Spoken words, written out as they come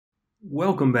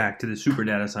Welcome back to the Super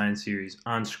Data Science series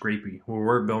on Scrapy, where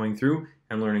we're going through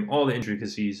and learning all the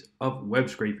intricacies of web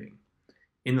scraping.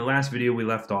 In the last video we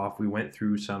left off, we went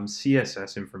through some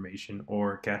CSS information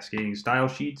or cascading style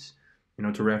sheets,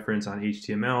 to reference on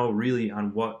HTML, really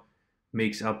on what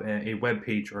makes up a web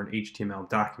page or an HTML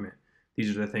document. These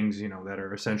are the things, that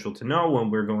are essential to know when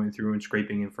we're going through and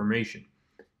scraping information.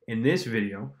 In this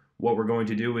video, what we're going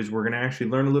to do is we're going to actually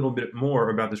learn a little bit more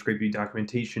about the Scrapy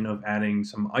documentation of adding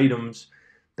some items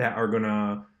that are going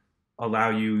to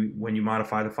allow you, when you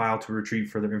modify the file, to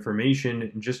retrieve further information,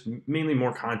 and just mainly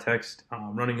more context,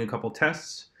 running a couple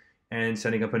tests, and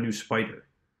setting up a new spider.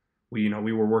 We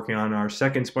were working on our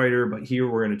second spider, but here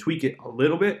we're going to tweak it a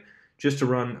little bit just to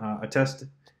run a test,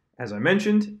 as I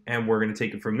mentioned, and we're going to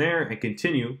take it from there and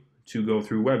continue to go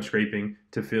through web scraping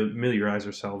to familiarize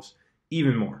ourselves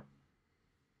even more.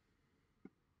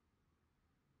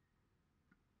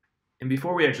 And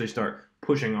before we actually start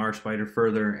pushing our spider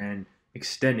further and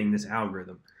extending this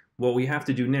algorithm, what we have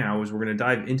to do now is we're going to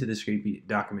dive into the Scrapy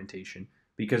documentation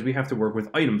because we have to work with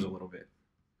items a little bit.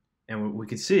 And what we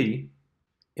can see,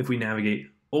 if we navigate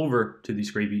over to the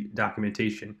Scrapy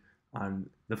documentation on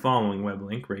the following web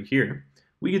link right here,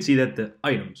 we can see that the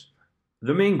items,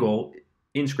 the main goal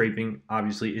in scraping,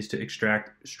 obviously, is to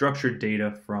extract structured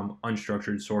data from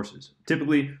unstructured sources,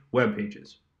 typically web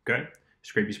pages. Okay?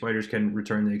 Scrapy spiders can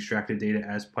return the extracted data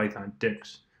as Python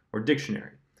dicts or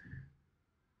dictionary.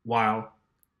 While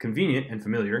convenient and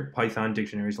familiar, Python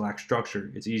dictionaries lack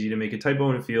structure. It's easy to make a typo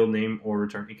in a field name or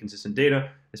return inconsistent data,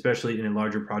 especially in a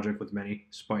larger project with many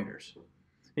spiders.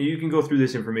 And you can go through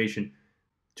this information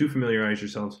to familiarize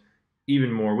yourselves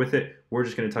even more with it. We're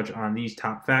just going to touch on these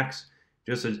top facts,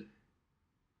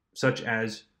 such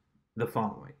as the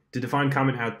following. To define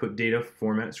common output data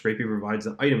format, Scrapy provides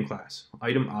the item class.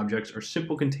 Item objects are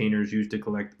simple containers used to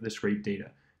collect the scraped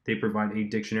data. They provide a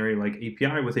dictionary-like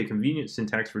API with a convenient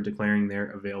syntax for declaring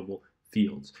their available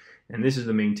fields. And this is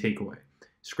the main takeaway.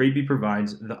 Scrapy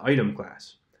provides the item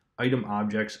class. Item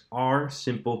objects are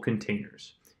simple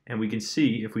containers. And we can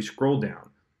see, if we scroll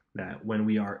down, that when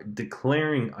we are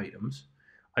declaring items,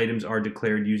 items are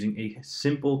declared using a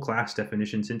simple class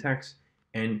definition syntax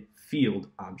and field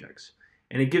objects.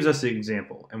 And it gives us an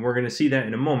example, and we're going to see that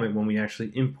in a moment when we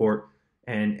actually import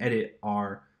and edit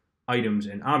our items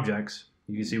and objects.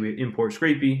 You can see we import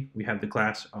Scrapy, we have the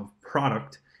class of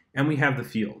product, and we have the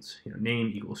fields.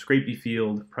 Name equals Scrapy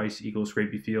field, price equals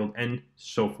Scrapy field, and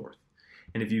so forth.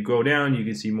 And if you go down, you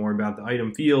can see more about the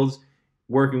item fields,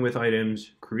 working with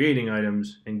items, creating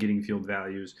items, and getting field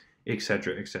values,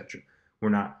 etc., etc. We're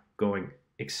not going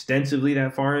extensively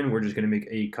that far in. We're just going to make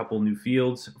a couple new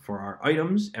fields for our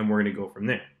items, and we're going to go from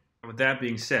there. With that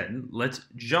being said, let's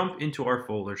jump into our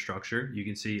folder structure. You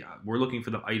can see we're looking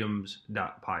for the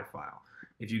items.py file.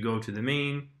 If you go to the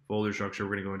main folder structure, we're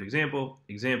going to go into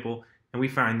example, and we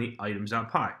find the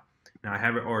items.py. Now I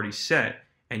have it already set,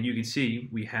 and you can see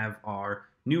we have our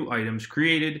new items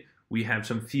created. We have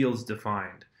some fields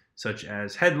defined, such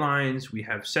as headlines. We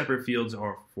have separate fields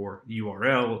for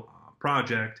URL,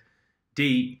 project,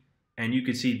 date, and you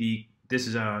can see this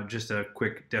is just a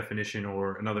quick definition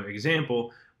or another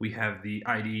example. We have the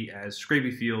ID as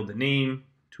Scrapy field, the name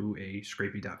to a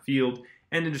Scrapy.field,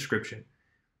 and the description.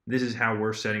 This is how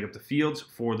we're setting up the fields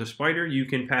for the spider. You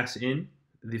can pass in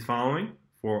the following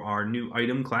for our new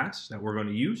item class that we're going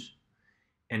to use.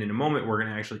 And in a moment, we're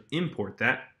going to actually import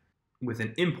that with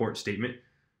an import statement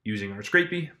using our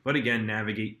Scrapy. But again,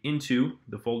 navigate into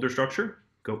the folder structure,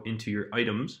 go into your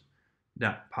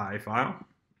items.py file,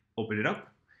 open it up,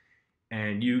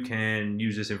 and you can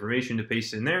use this information to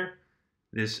paste in there.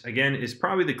 This, again, is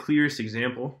probably the clearest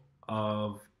example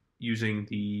of using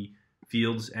the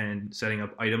fields and setting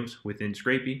up items within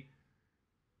Scrapy.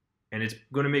 And it's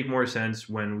going to make more sense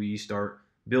when we start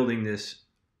building this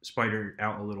spider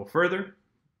out a little further.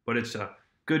 But it's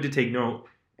good to take note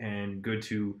and good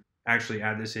to actually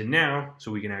add this in now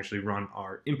so we can actually run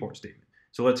our import statement.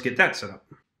 So let's get that set up.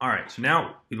 All right, so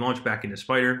now we launch back into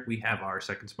Spider. We have our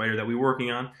second spider that we're working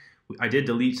on. I did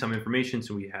delete some information,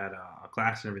 so we had a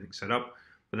class and everything set up,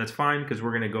 but that's fine because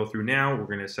we're going to go through now. We're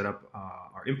going to set up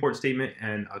our import statement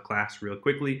and a class real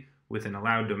quickly with an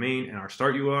allowed domain and our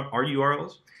start our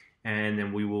URLs, and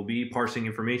then we will be parsing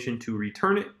information to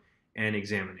return it and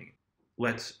examining it.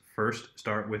 Let's first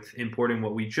start with importing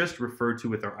what we just referred to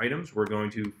with our items. We're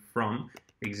going to, from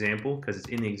example, because it's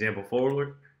in the example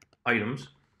folder, items,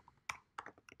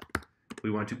 we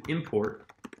want to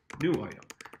import new item,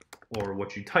 or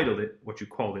what you titled it, what you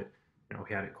called it,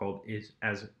 we had it called is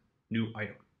as new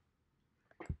item.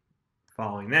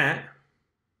 Following that,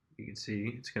 you can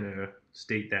see it's going to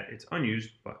state that it's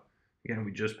unused, but again,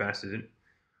 we just passed it in.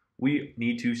 we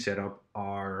need to set up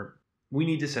our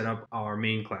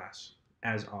main class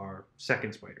as our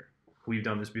second spider. We've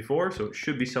done this before, so it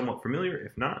should be somewhat familiar.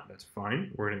 If not, that's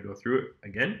fine. We're going to go through it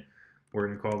again. We're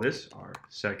going to call this our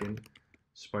second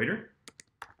spider.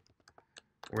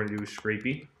 We're going to do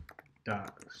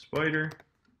Scrapy.spider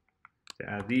to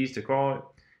add these to call it.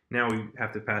 Now we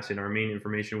have to pass in our main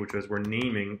information, which is we're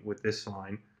naming with this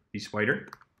line the spider.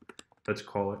 Let's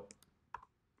call it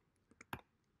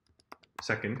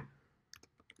second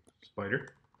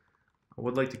spider. I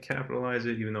would like to capitalize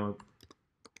it, even though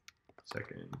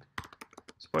second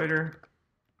spider,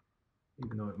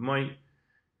 even though it might,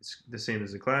 it's the same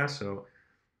as the class. So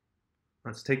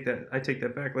let's take that. I take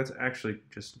that back. Let's actually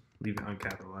just leave it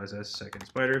uncapitalized as second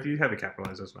spider. If you have it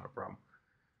capitalized, that's not a problem.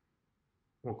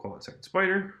 We'll call it second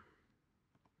spider.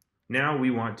 Now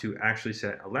we want to actually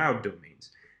set allowed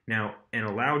domains. Now, an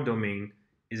allowed domain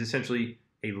is essentially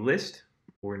a list.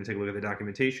 We're going to take a look at the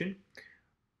documentation.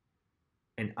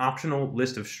 An optional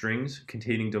list of strings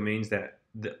containing domains that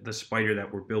the spider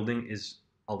that we're building is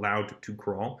allowed to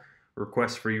crawl.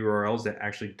 Requests for URLs that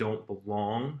actually don't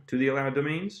belong to the allowed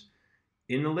domains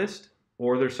in the list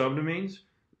or their subdomains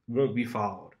won't be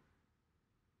followed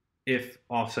if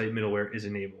offsite middleware is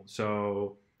enabled.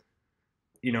 So,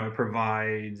 you know, it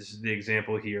provides the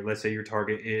example here. Let's say your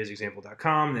target is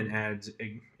example.com, then adds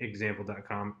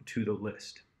example.com to the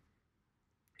list.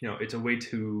 You know, it's a way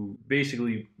to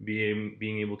basically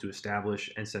being able to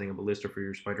establish and setting up a list for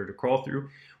your spider to crawl through,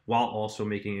 while also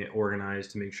making it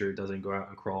organized to make sure it doesn't go out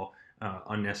and crawl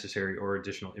unnecessary or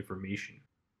additional information.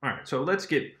 All right, so let's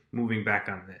get moving back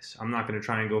on this. I'm not going to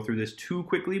try and go through this too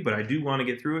quickly, but I do want to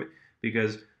get through it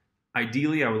because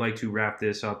ideally I would like to wrap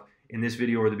this up in this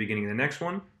video or the beginning of the next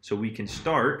one so we can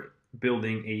start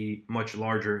building a much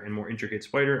larger and more intricate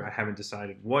spider. I haven't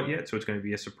decided what yet, so it's going to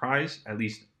be a surprise, at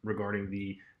least regarding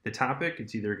the topic.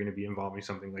 It's either going to be involving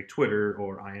something like Twitter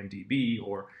or IMDb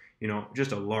or, you know,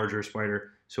 just a larger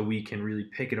spider so we can really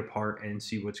pick it apart and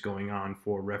see what's going on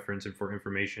for reference and for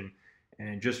information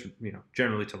and just, you know,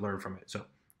 generally to learn from it. So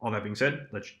all that being said,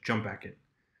 let's jump back in.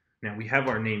 Now we have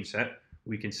our name set.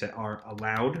 We can set our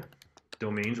allowed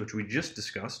domains, which we just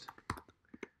discussed,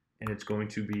 and it's going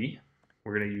to be,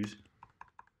 we're going to use,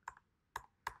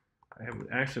 I would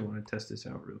actually want to test this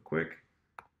out real quick.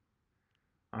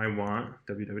 I want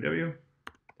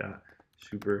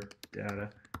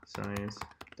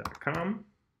www.superdatascience.com,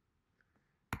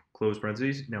 close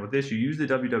parentheses. Now with this, you use the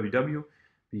www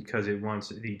because it wants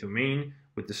the domain.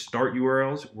 With the start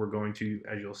URLs, we're going to,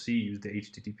 as you'll see, use the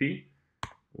HTTP.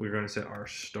 We're going to set our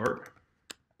start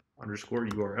underscore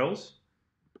URLs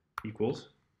equals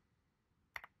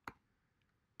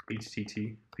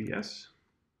HTTPS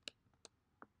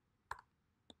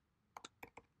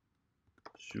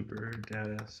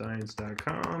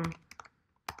superdatascience.com.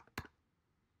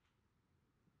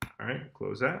 All right,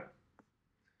 close that.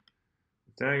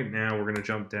 Okay, now we're going to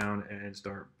jump down and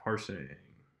start parsing.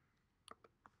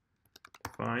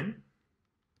 Define,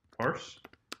 parse.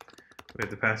 We have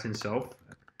to pass in self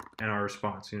and our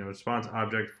response. You know, response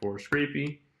object for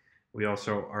Scrapy. We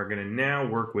also are going to now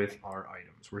work with our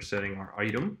items. We're setting our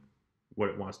item, what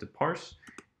it wants to parse,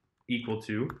 equal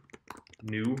to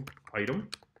new item.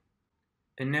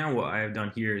 And now what I have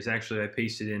done here is actually I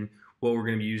pasted in what we're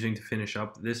going to be using to finish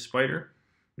up this spider.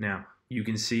 Now you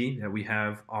can see that we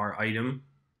have our item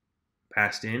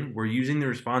passed in. We're using the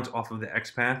response off of the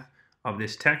XPath of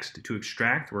this text to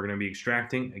extract. We're going to be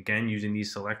extracting, again, using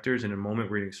these selectors. In a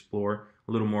moment, we're going to explore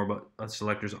a little more about what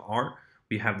selectors are.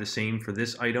 We have the same for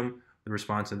this item, the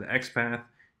response of the XPath,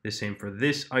 the same for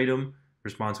this item,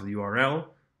 response of the URL.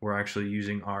 We're actually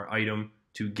using our item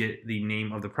to get the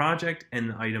name of the project and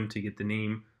the item to get the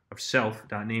name of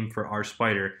self.name for our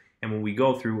spider. And when we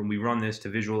go through and we run this to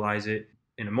visualize it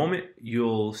in a moment,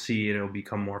 you'll see it'll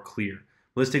become more clear.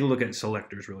 Let's take a look at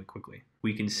selectors really quickly.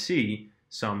 We can see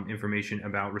some information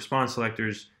about response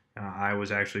selectors. I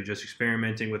was actually just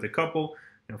experimenting with a couple.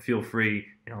 You know, feel free,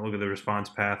 you know, look at the response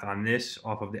path on this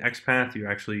off of the XPath. You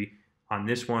actually, on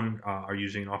this one, are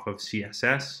using it off of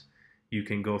CSS. You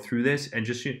can go through this and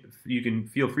just, you can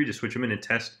feel free to switch them in and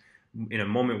test. In a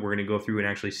moment, we're going to go through and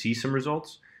actually see some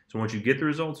results. So once you get the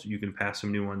results, you can pass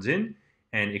some new ones in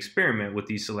and experiment with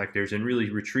these selectors and really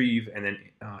retrieve and then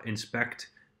inspect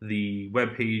the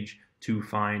web page to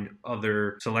find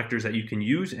other selectors that you can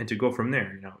use and to go from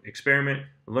there. You know, experiment,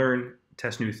 learn,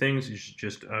 test new things is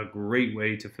just a great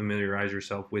way to familiarize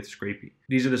yourself with Scrapy.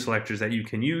 These are the selectors that you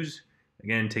can use.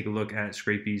 Again, take a look at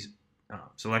Scrapy's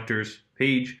selectors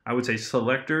page. I would say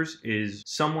selectors is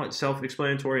somewhat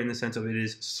self-explanatory in the sense of it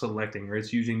is selecting, or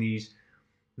it's using these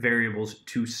variables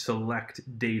to select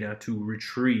data to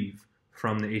retrieve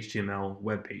from the HTML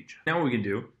web page. Now what we can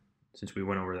do, since we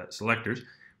went over that selectors,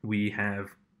 we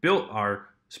have built our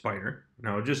spider.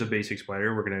 Now just a basic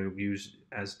spider we're going to use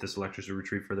as the selectors to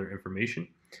retrieve further information.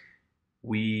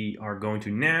 We are going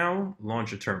to now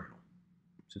launch a terminal,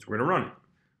 since we're going to run it.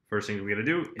 First thing we got to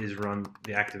do is run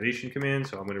the activation command.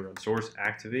 So I'm going to run source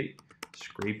activate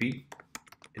Scrapy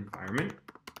environment.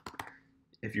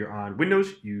 If you're on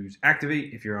Windows, use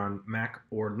activate. If you're on Mac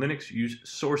or Linux, use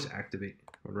source activate.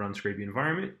 We'll run Scrapy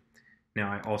environment.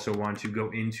 Now I also want to go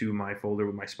into my folder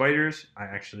with my spiders.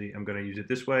 I'm going to use it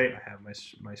this way. I have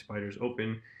my spiders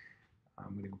open.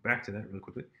 I'm going to go back to that really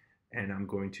quickly, and I'm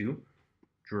going to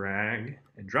drag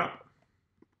and drop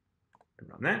and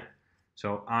run that.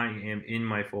 So I am in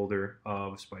my folder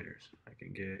of spiders. I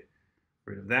can get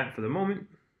rid of that for the moment.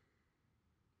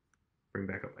 Bring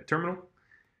back up my terminal.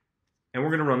 And we're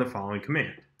going to run the following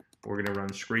command. We're going to run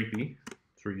Scrapy.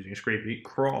 So we're using a Scrapy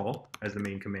crawl as the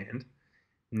main command.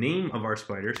 Name of our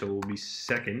spider, so it will be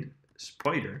second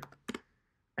spider.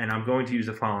 And I'm going to use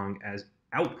the following as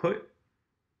output.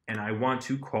 And I want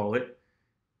to call it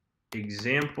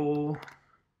example.csv.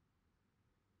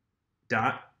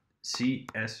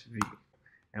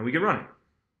 And we can run it.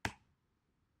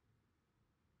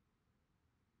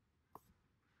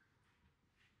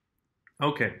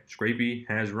 Okay, Scrapy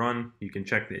has run. You can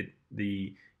check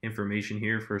the information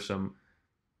here for some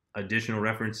additional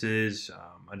references,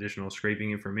 additional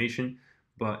scraping information.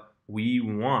 But we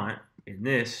want in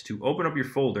this to open up your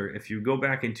folder. If you go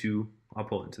back into, I'll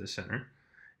pull it into the center.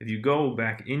 If you go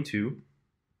back into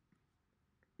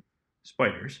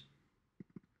spiders,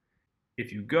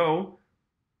 if you go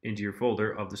into your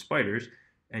folder of the spiders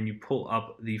and you pull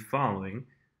up the following,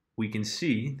 we can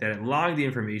see that it logged the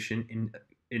information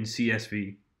in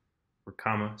CSV or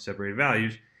comma separated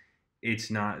values.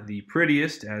 It's not the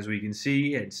prettiest, as we can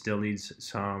see. It still needs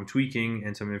some tweaking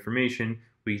and some information.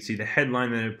 We can see the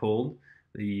headline that it pulled,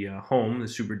 the home, the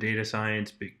super data science,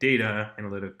 big data,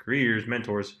 analytic careers,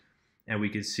 mentors, and we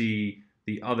can see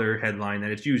the other headline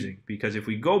that it's using. Because if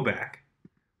we go back,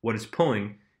 what it's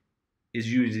pulling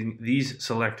is using these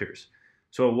selectors.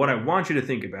 So what I want you to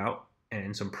think about,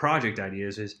 and some project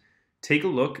ideas, is take a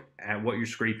look at what you're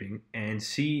scraping and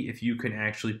see if you can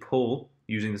actually pull,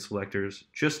 using the selectors,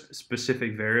 just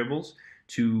specific variables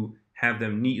to have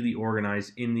them neatly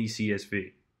organized in the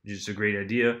CSV. Just a great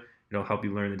idea. It'll help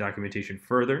you learn the documentation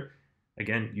further.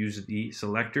 Again, use the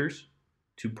selectors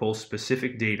to pull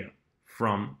specific data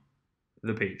from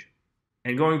the page.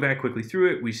 And going back quickly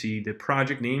through it, we see the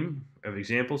project name of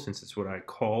example, since it's what I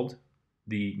called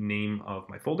the name of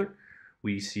my folder.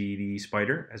 We see the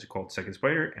spider as called second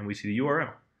spider, and we see the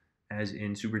URL as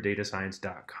in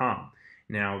superdatascience.com.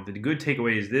 Now, the good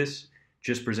takeaway is this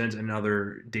just presents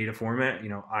another data format. You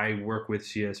know, I work with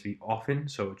CSV often,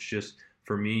 so it's just,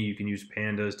 for me, you can use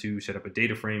pandas to set up a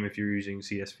data frame if you're using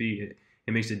CSV.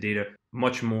 It makes the data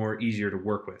much more easier to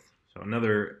work with. So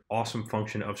another awesome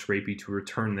function of Scrapy to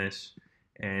return this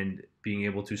and being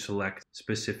able to select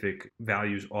specific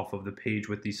values off of the page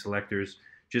with these selectors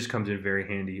just comes in very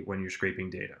handy when you're scraping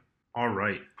data. All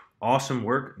right, awesome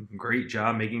work. Great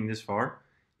job making this far.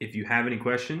 If you have any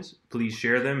questions, please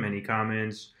share them. Any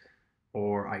comments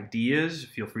or ideas,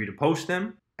 feel free to post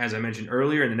them. As I mentioned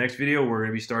earlier, in the next video, we're going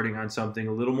to be starting on something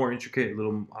a little more intricate, a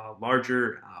little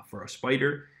larger for a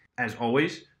spider. As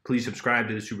always, please subscribe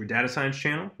to the Super Data Science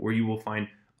channel, where you will find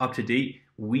up-to-date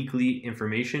weekly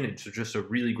information. It's just a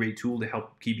really great tool to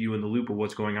help keep you in the loop of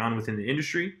what's going on within the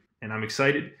industry. And I'm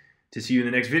excited to see you in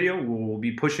the next video, where we'll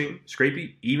be pushing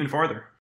Scrapy even farther.